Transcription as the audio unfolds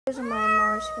Here's my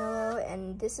marshmallow,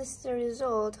 and this is the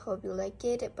result. Hope you like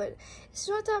it, but it's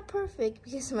not that perfect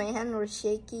because my hand was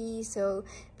shaky. So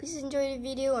please enjoy the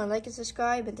video and like and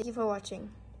subscribe, and thank you for watching.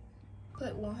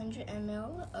 Put 100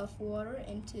 ml of water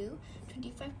into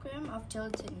 25 grams of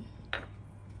gelatin.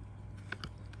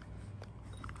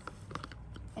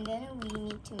 And then we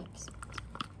need to mix it.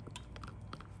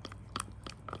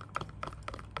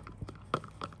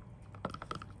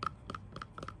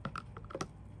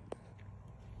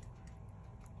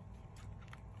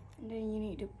 And then you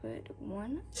need to put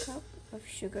 1 cup of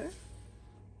sugar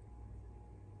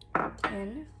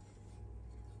in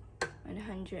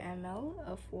 100 ml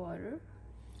of water.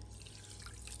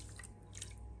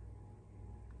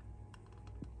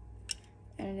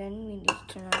 And then we need to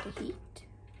turn on the heat.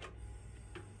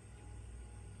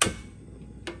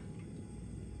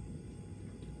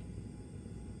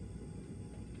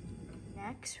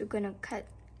 Next, we're gonna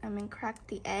crack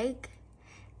the egg,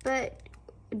 but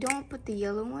don't put the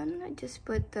yellow one, just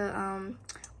put the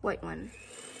white one.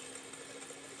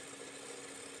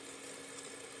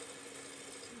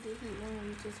 The heat one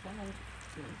reaches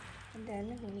 115. And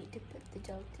then we need to put the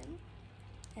gelatin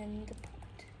in the pot.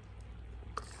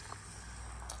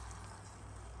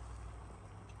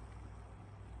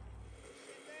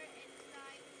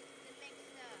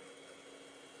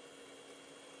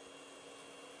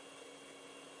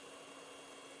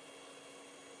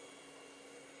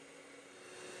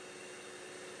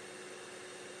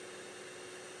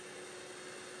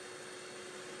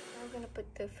 We're gonna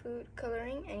put the food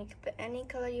coloring, and you can put any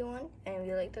color you want, and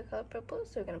we like the color purple,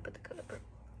 so we're gonna put the color purple.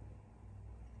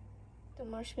 The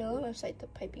marshmallow inside the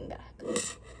piping bag.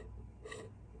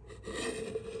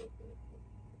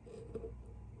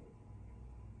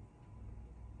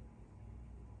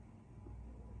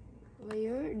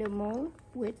 Layer the mold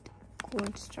with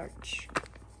cornstarch.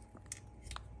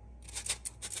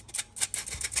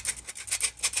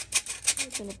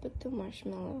 We're gonna put the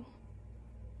marshmallow.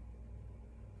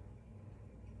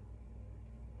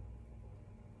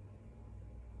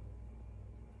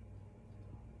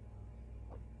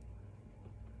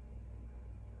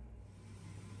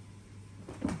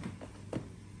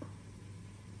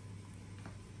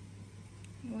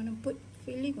 You wanna put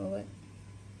filling or what?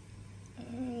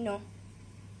 No.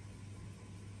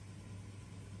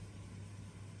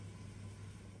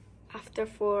 After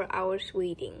 4 hours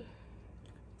waiting.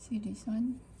 See this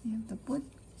one? You have to put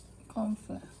corn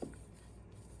flour.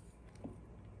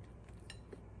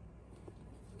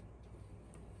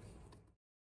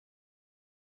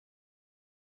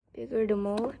 Bigger the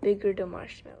mold, bigger the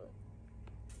marshmallow.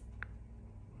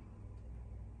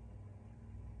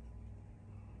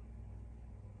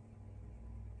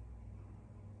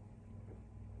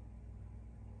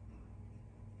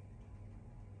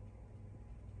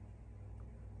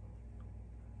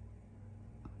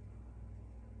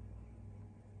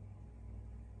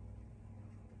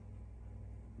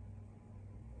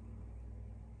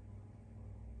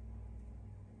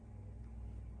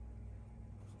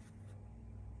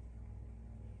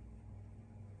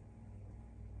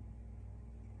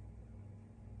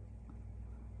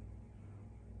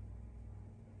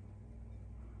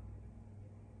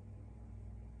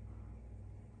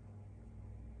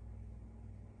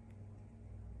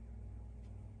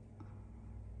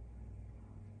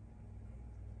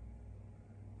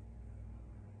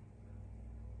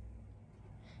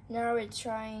 Now we're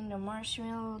trying the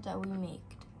marshmallow that we made.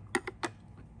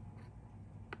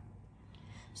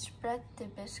 Spread the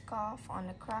biscuit on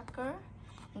the cracker,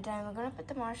 and then we're gonna put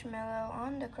the marshmallow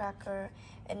on the cracker,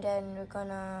 and then we're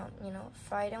gonna,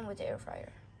 fry them with the air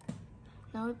fryer.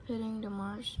 Now we're putting the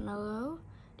marshmallow,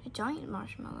 the giant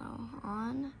marshmallow,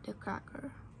 on the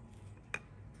cracker.